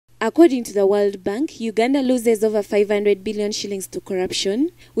According to the World Bank, Uganda loses over 500 billion shillings to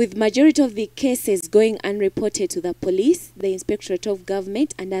corruption, with majority of the cases going unreported to the police, the Inspectorate of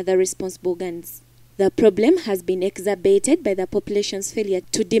Government and other responsible organs. The problem has been exacerbated by the population's failure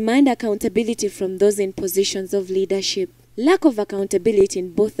to demand accountability from those in positions of leadership. Lack of accountability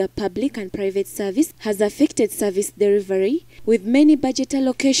in both the public and private service has affected service delivery, with many budget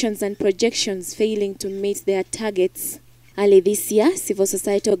allocations and projections failing to meet their targets. Early this year, civil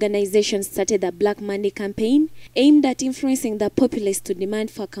society organizations started the Black Monday campaign aimed at influencing the populace to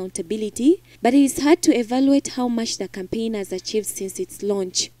demand for accountability, but it is hard to evaluate how much the campaign has achieved since its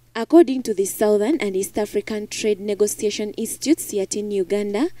launch. According to the Southern and East African Trade Negotiation Institute in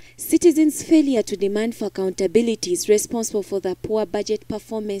Uganda, citizens' failure to demand for accountability is responsible for the poor budget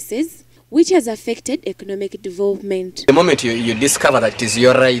performances, which has affected economic development. The moment you discover that it is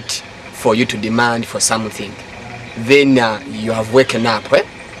your right for you to demand for something, then you have woken up.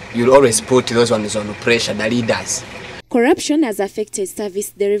 You'll always put those ones on pressure, the leaders. Corruption has affected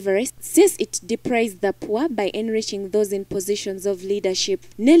service delivery since it deprives the poor by enriching those in positions of leadership.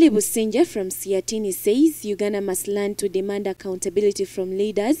 Nelly Businja from Siatini says Uganda must learn to demand accountability from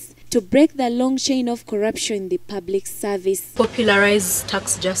leaders to break the long chain of corruption in the public service. Popularize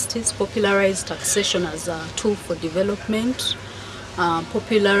tax justice, popularize taxation as a tool for development,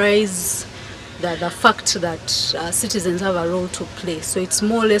 popularize the fact that citizens have a role to play. So it's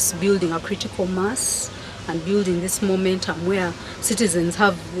more or less building a critical mass and building this momentum where citizens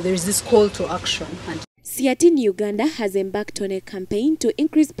there is this call to action. Siatini Uganda has embarked on a campaign to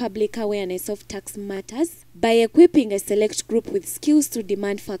increase public awareness of tax matters by equipping a select group with skills to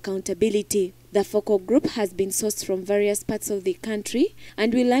demand for accountability. The focal group has been sourced from various parts of the country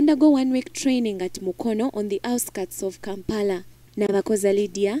and will undergo one-week training at Mukono on the outskirts of Kampala. Namakoza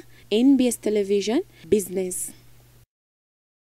Lydia, NBS Television, Business.